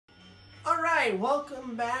Alright,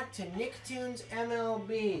 welcome back to Nicktoons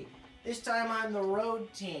MLB. This time I'm the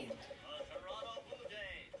road team.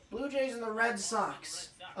 Blue Jays and the Red Sox.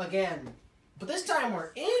 Again. But this time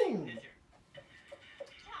we're in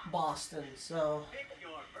Boston, so...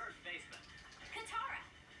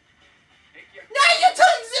 No, you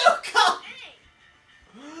took Zuko!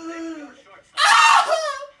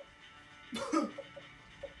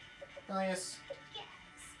 Nice.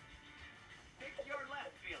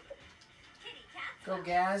 Go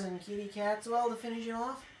Gaz and Kitty Cats well to finish it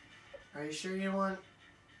off? Are you sure you want...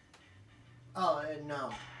 Oh,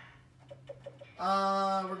 no.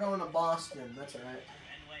 We're going to Boston. That's alright.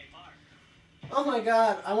 Oh my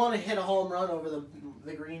god, I want to hit a home run over the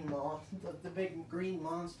green the big green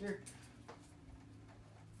monster.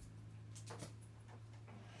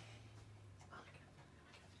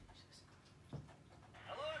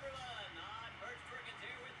 Hello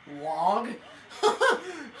everyone, I'm Log?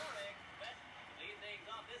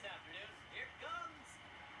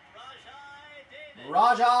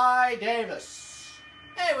 Rajai Davis.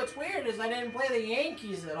 Hey, what's weird is I didn't play the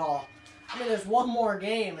Yankees at all. I mean, there's one more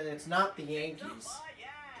game and it's not the Yankees.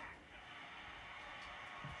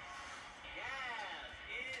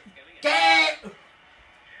 Get!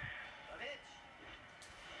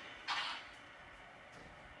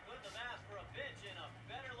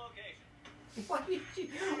 Why did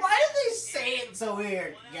they say it so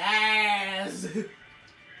weird? Yes!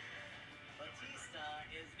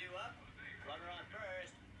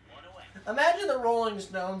 Imagine the Rolling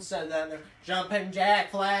Stones said that. They're Jumpin'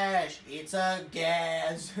 Jack Flash. It's a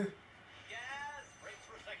gas.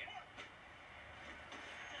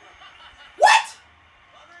 What?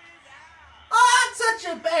 Oh, that's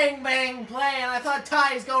such a bang bang play, and I thought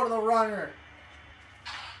ties go to the runner.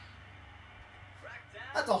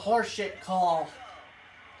 That's a horseshit call.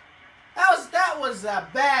 That was a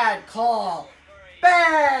bad call.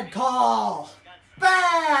 Bad call.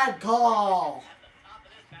 Bad call.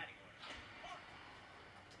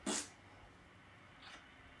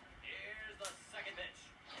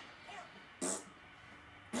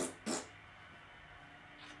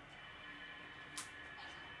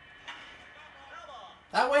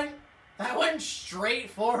 That went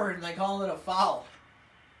straight forward and they call it a foul.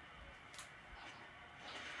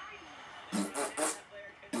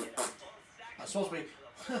 It's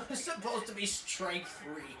supposed to be strike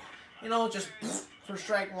 3. You know, just for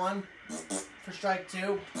strike 1, for strike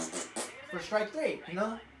 2, for strike 3, you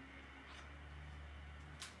know?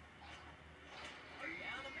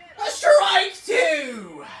 A strike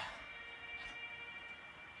 2!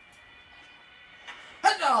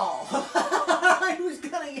 No! I was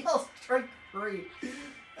gonna yell strike 3. And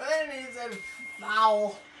then he said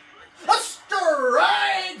foul. A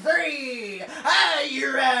strike 3! Ah,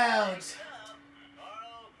 you're out!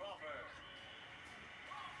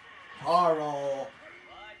 Carl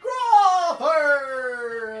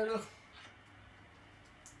Crawford! Well,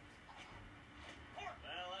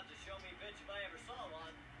 that's a show me bitch if I ever saw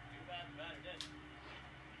one. Too bad the batter didn't.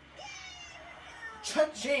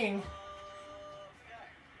 Cha-ching!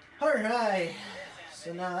 Alright,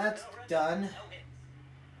 so now that's done.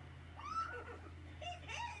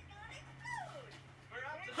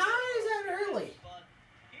 How is that early?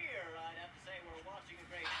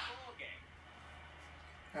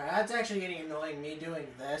 Alright, that's actually getting annoying, me doing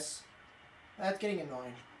this. That's getting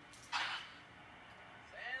annoying.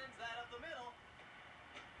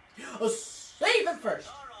 Oh, save it first!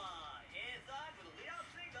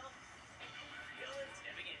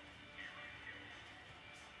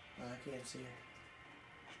 I can't see it.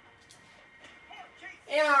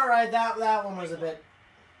 Yeah, alright, that one was a bit...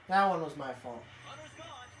 That one was my fault.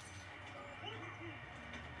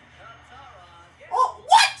 Oh,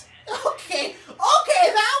 what? Okay,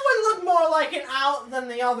 that one looked more like an out than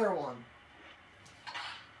the other one.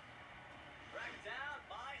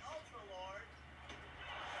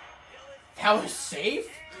 That was safe?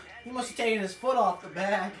 He must have taken his foot off the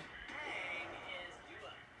bag.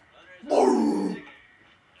 Boom!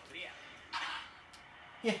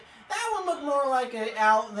 Yeah, that one looked more like an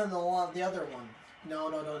out than the other one.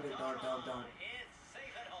 No, don't.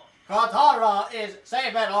 Katara is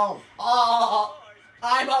safe at home. Oh,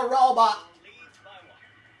 I'm a robot.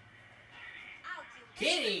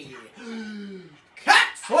 Kitty.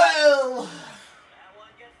 Catswell.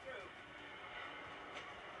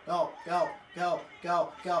 Go.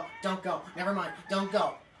 Don't go. Never mind. Don't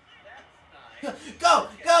go. Go.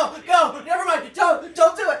 Never mind. Don't do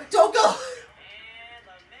it. Don't go.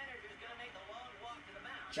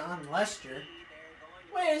 John Lester?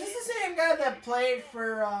 Wait, is this the same guy that played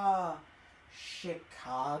for,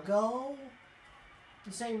 Chicago?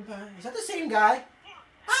 The same guy. Is that the same guy?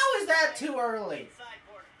 How is that too early? Inside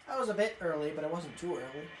corner. That was a bit early, but it wasn't too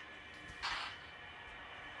early.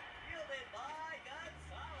 Fielded by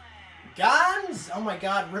Gonzalez. Guns? Oh my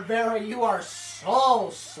god, Rivera, you are so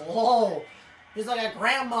slow. He's like a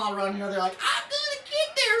grandma running. They're like, I'm gonna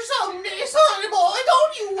get there someday, sonny boy.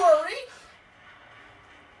 Don't you worry.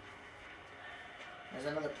 There's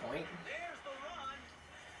another point. There's the run.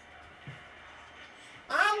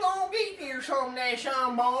 I'm gonna get there someday,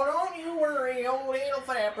 son boy. Don't you worry, old little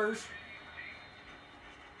fappers.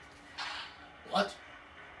 What?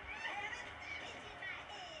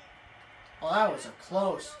 Well, that was a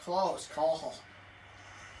close call.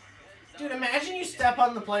 Dude, imagine you step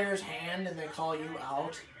on the player's hand and they call you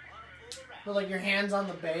out. But like your hand's on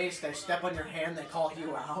the base, they step on your hand, they call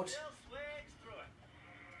you out. They'll swing through it.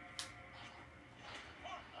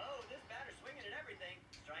 Oh, this batter's swinging at everything.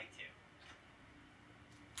 Strike two.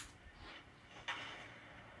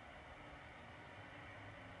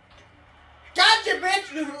 Gotcha, bitch!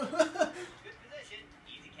 Good position.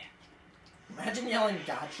 Easy catch. Imagine yelling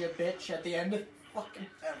gotcha, bitch at the end of fucking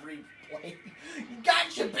every play.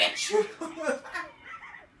 Gotcha, bitch! Where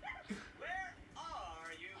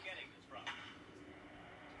are you getting this from?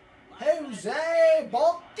 Jose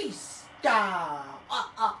Bautista!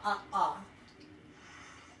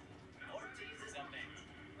 Ortiz is up next.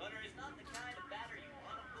 Runner is not the kind of batter you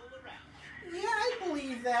want to fool around. Yeah, I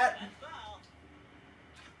believe that. That's foul.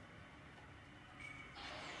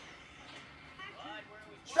 Right where it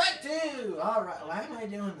was Strike pointed. two! Alright, why am I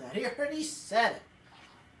doing that? He already said it.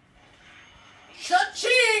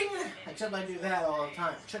 Cha-ching! Except I do that all the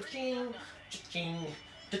time. Cha-ching, cha-ching,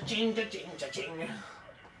 cha-ching, cha-ching, cha-ching. There's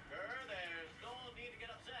no need to get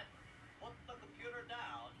upset. Put the computer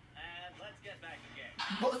down and let's get back to the game.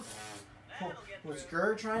 That'll get Was through.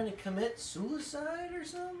 Gurr trying to commit suicide or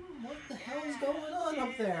something? What the hell is going on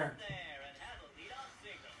up there?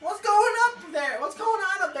 What's going up there? What's going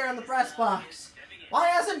on up there in the press box? Why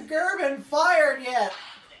hasn't Gurr been fired yet?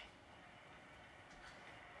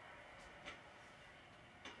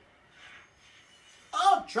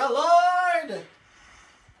 Ultra Lord!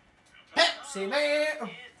 Pepsi Man! It's up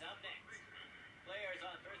next. Players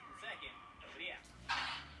on first and second. Nobody out.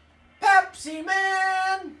 Pepsi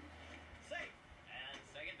Man! Safe. And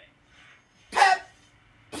second base.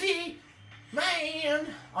 Pepsi Man!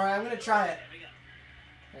 Alright, I'm gonna try it. There we go.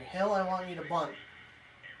 Hey, Hill, I want you to bunt.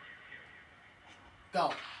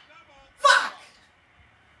 Go. Fuck!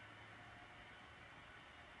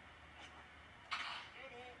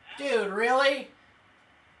 Dude, really?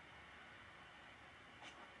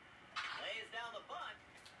 Lays down the bunt.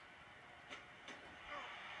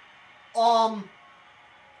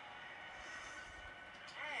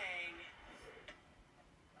 Hang.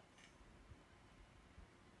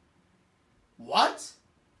 What?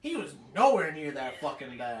 He was nowhere near that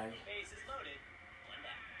fucking bag. Base is loaded. One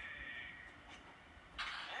down.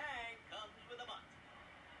 Hang comes with a bunt.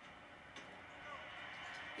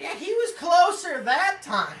 Yeah, he was closer that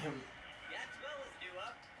time. Gatswell is due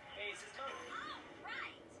up. Base is loaded.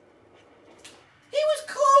 He was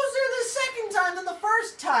closer the second time than the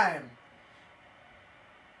first time.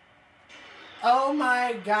 Oh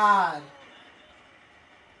my god.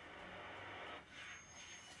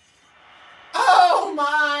 Oh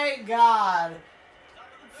my god.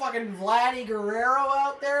 Fucking Vladdy Guerrero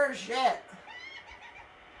out there? Shit.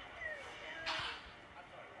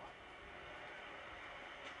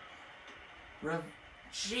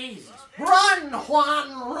 Jesus. Run, Juan,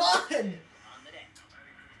 run! On the deck.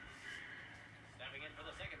 Stepping in for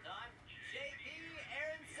the second time, J.P.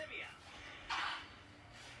 Aaron Sibia.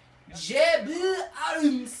 Jebu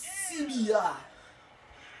Arunsibia.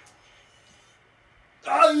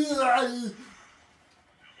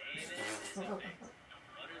 David is stepping.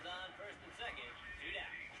 Runners on first and second. Two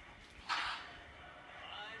down.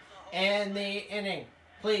 Finds the hole. End the inning.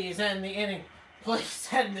 Please end the inning. Please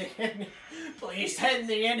end the inning. Please end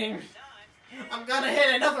the inning. Time. I'm gonna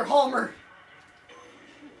hit another homer.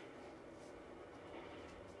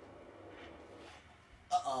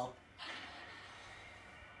 Uh-oh.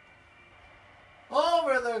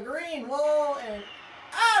 Over the green wall and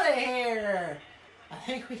out of here. I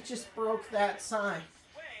think we just broke that sign.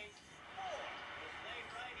 Swing. Four. Played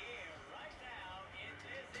right here, right now, in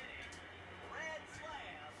this inning. Grand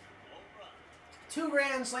slam. Home run. 2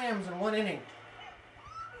 grand slams in 1 inning.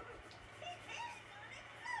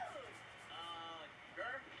 Gurr,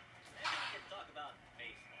 maybe we can talk about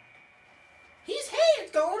baseball. His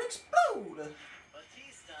head's gonna explode.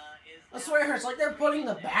 Batista is I swear, it's like they're putting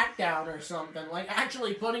the bat down or something. Like,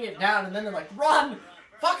 actually putting it down, and then they're like, run!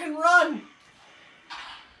 Fucking run!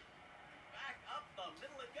 back up the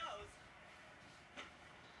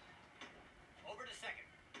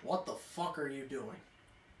fuck are you doing?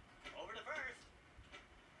 Over to first.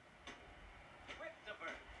 Quick to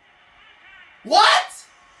first. What?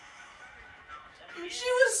 She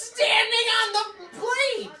was standing on the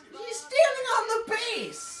plate! She's standing on the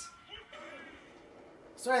base!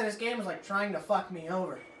 Sorry, this game is like trying to fuck me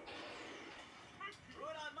over. Threw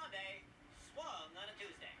it on Monday, swung on a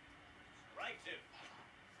Tuesday. Strike two.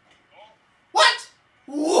 What?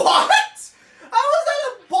 What? How was that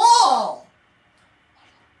a ball?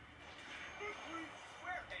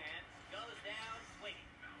 Square pan goes down swinging.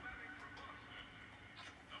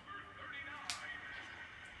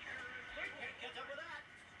 Catch up with that.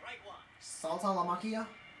 Strike one. Salt on la Macchia?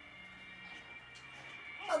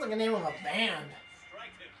 Sounds like a name of a band.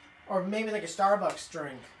 Strike two. Or maybe like a Starbucks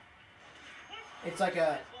drink. It's like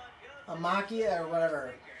a macchia or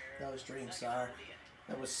whatever those drinks are.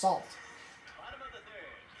 That was salt. Bottom of the third.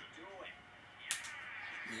 2 away.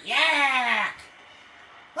 Yak!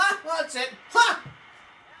 Ha! That's it. Ha!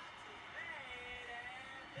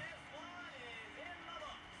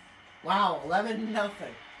 Wow, 11-0. Final score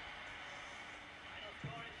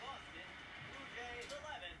in Boston. Blue Jays 11.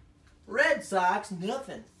 Red Sox,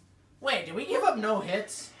 nothing. Wait, did we give up no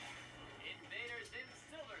hits? Invaders in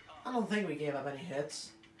silver color. I don't think we gave up any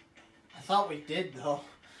hits. I thought we did, though.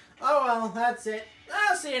 Oh well, that's it.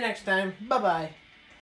 I'll see you next time. Bye-bye.